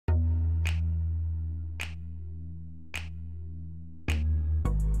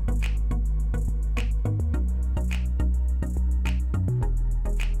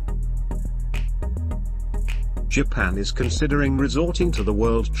Japan is considering resorting to the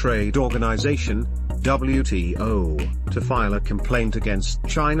World Trade Organization, WTO, to file a complaint against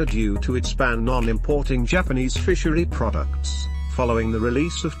China due to its ban on importing Japanese fishery products, following the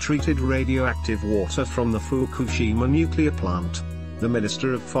release of treated radioactive water from the Fukushima nuclear plant. The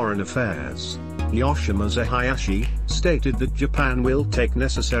Minister of Foreign Affairs, Yoshimasa Hayashi, stated that Japan will take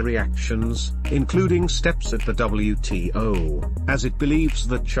necessary actions, including steps at the WTO, as it believes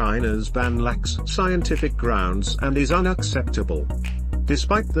that China's ban lacks scientific grounds and is unacceptable.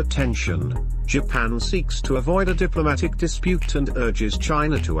 Despite the tension, Japan seeks to avoid a diplomatic dispute and urges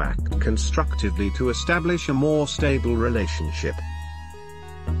China to act constructively to establish a more stable relationship.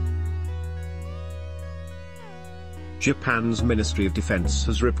 Japan's Ministry of Defense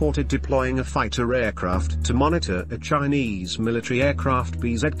has reported deploying a fighter aircraft to monitor a Chinese military aircraft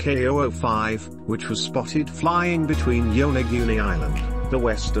BZK-005, which was spotted flying between Yonaguni Island, the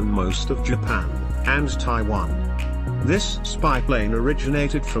westernmost of Japan, and Taiwan. This spy plane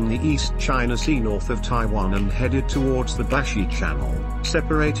originated from the East China Sea north of Taiwan and headed towards the Bashi Channel,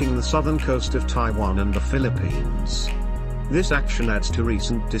 separating the southern coast of Taiwan and the Philippines. This action adds to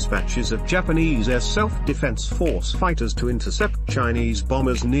recent dispatches of Japanese Air Self-Defense Force fighters to intercept Chinese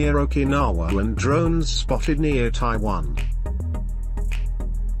bombers near Okinawa and drones spotted near Taiwan.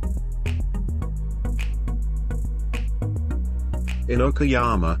 In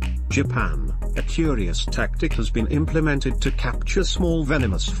Okayama, Japan, a curious tactic has been implemented to capture small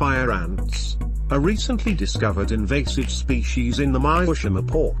venomous fire ants, a recently discovered invasive species in the Fukushima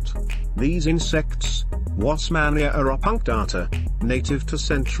port. These insects, Wasmannia aeropunctata, native to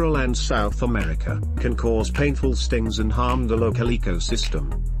Central and South America, can cause painful stings and harm the local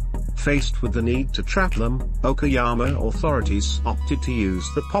ecosystem. Faced with the need to trap them, Okayama authorities opted to use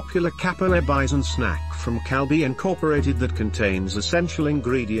the popular Kappa bison snack from Calbee Incorporated that contains essential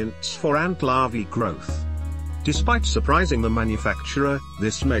ingredients for ant larvae growth. Despite surprising the manufacturer,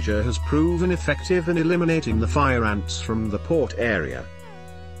 this measure has proven effective in eliminating the fire ants from the port area.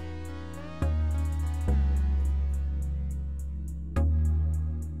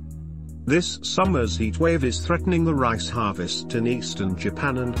 This summer's heatwave is threatening the rice harvest in eastern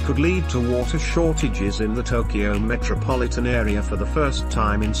Japan and could lead to water shortages in the Tokyo metropolitan area for the first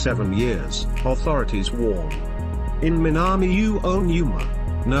time in 7 years, authorities warn. In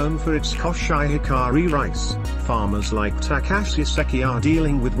Minami-Uonuma, known for its Koshai Hikari rice, farmers like Takashi Seki are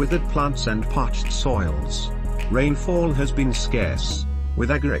dealing with withered plants and parched soils. Rainfall has been scarce,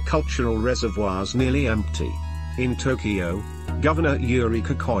 with agricultural reservoirs nearly empty. In Tokyo, Governor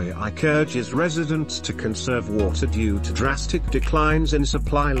Yurika Koike urges residents to conserve water due to drastic declines in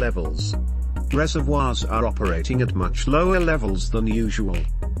supply levels. Reservoirs are operating at much lower levels than usual.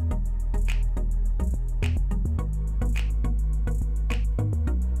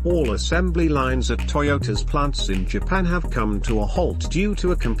 All assembly lines at Toyota's plants in Japan have come to a halt due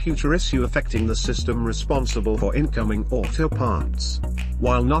to a computer issue affecting the system responsible for incoming auto parts.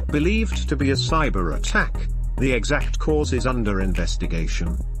 While not believed to be a cyber attack, the exact cause is under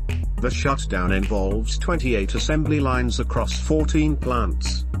investigation. The shutdown involves 28 assembly lines across 14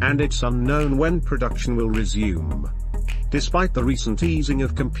 plants, and it's unknown when production will resume. Despite the recent easing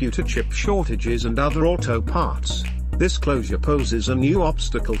of computer chip shortages and other auto parts, this closure poses a new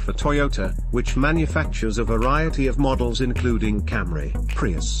obstacle for Toyota, which manufactures a variety of models including Camry,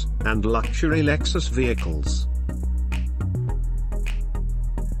 Prius, and luxury Lexus vehicles.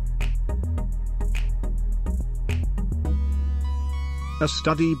 A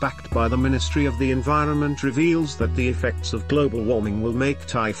study backed by the Ministry of the Environment reveals that the effects of global warming will make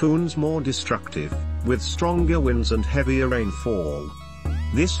typhoons more destructive, with stronger winds and heavier rainfall.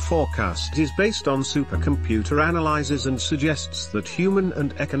 This forecast is based on supercomputer analyses and suggests that human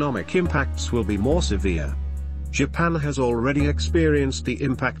and economic impacts will be more severe. Japan has already experienced the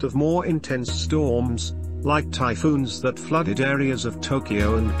impact of more intense storms, like typhoons that flooded areas of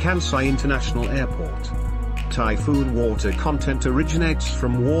Tokyo and Kansai International Airport. Typhoon water content originates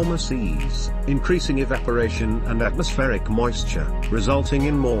from warmer seas, increasing evaporation and atmospheric moisture, resulting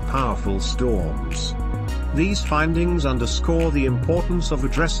in more powerful storms. These findings underscore the importance of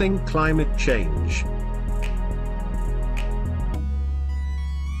addressing climate change.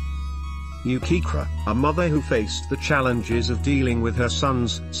 Yukikura, a mother who faced the challenges of dealing with her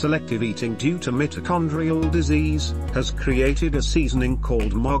son's selective eating due to mitochondrial disease, has created a seasoning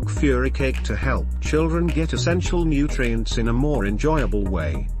called Mog Fury Cake to help children get essential nutrients in a more enjoyable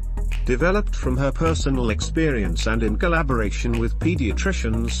way. Developed from her personal experience and in collaboration with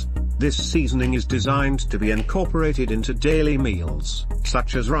pediatricians, this seasoning is designed to be incorporated into daily meals,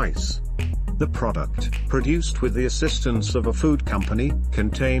 such as rice. The product, produced with the assistance of a food company,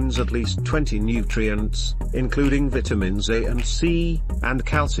 contains at least 20 nutrients, including vitamins A and C, and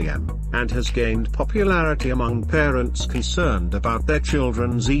calcium, and has gained popularity among parents concerned about their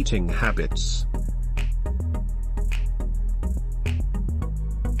children's eating habits.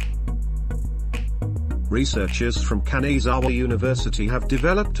 Researchers from Kanazawa University have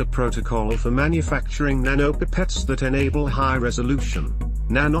developed a protocol for manufacturing nanopipettes that enable high-resolution,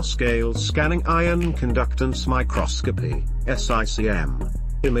 nanoscale scanning ion conductance microscopy, SICM,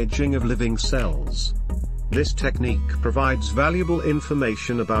 imaging of living cells. This technique provides valuable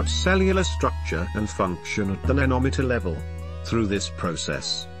information about cellular structure and function at the nanometer level. Through this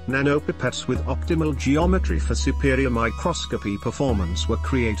process, nanopipettes with optimal geometry for superior microscopy performance were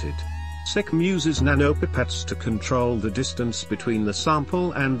created. SICM uses nanopipettes to control the distance between the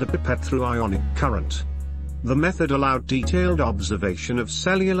sample and the pipette through ionic current. The method allowed detailed observation of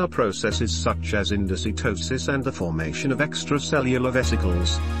cellular processes such as endocytosis and the formation of extracellular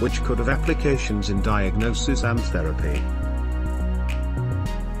vesicles, which could have applications in diagnosis and therapy.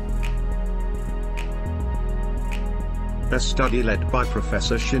 A study led by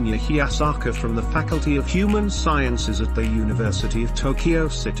Professor Shinya Hiyasaka from the Faculty of Human Sciences at the University of Tokyo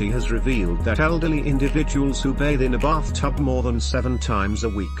City has revealed that elderly individuals who bathe in a bathtub more than 7 times a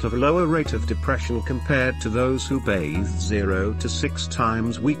week have a lower rate of depression compared to those who bathe 0 to 6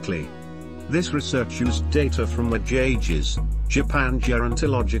 times weekly. This research used data from the JAGES, Japan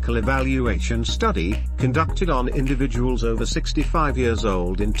Gerontological Evaluation Study, conducted on individuals over 65 years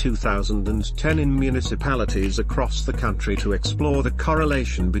old in 2010 in municipalities across the country to explore the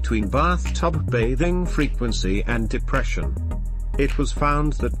correlation between bathtub bathing frequency and depression. It was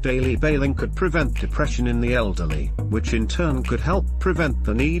found that daily bathing could prevent depression in the elderly, which in turn could help prevent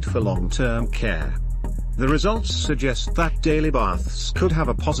the need for long-term care. The results suggest that daily baths could have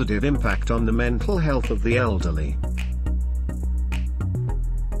a positive impact on the mental health of the elderly.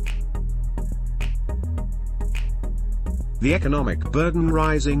 The economic burden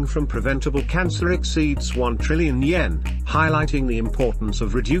rising from preventable cancer exceeds 1 trillion yen, highlighting the importance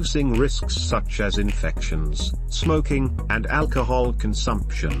of reducing risks such as infections, smoking, and alcohol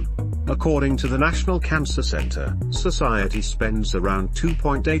consumption. According to the National Cancer Center, society spends around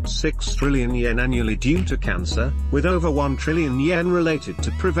 2.86 trillion yen annually due to cancer, with over 1 trillion yen related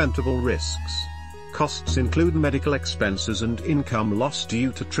to preventable risks. Costs include medical expenses and income loss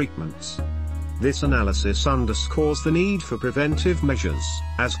due to treatments. This analysis underscores the need for preventive measures,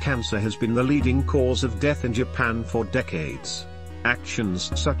 as cancer has been the leading cause of death in Japan for decades.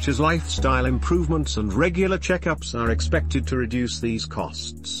 Actions such as lifestyle improvements and regular checkups are expected to reduce these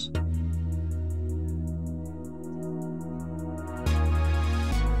costs.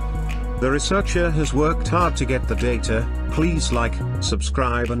 The researcher has worked hard to get the data. Please like,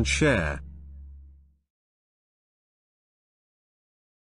 subscribe and share.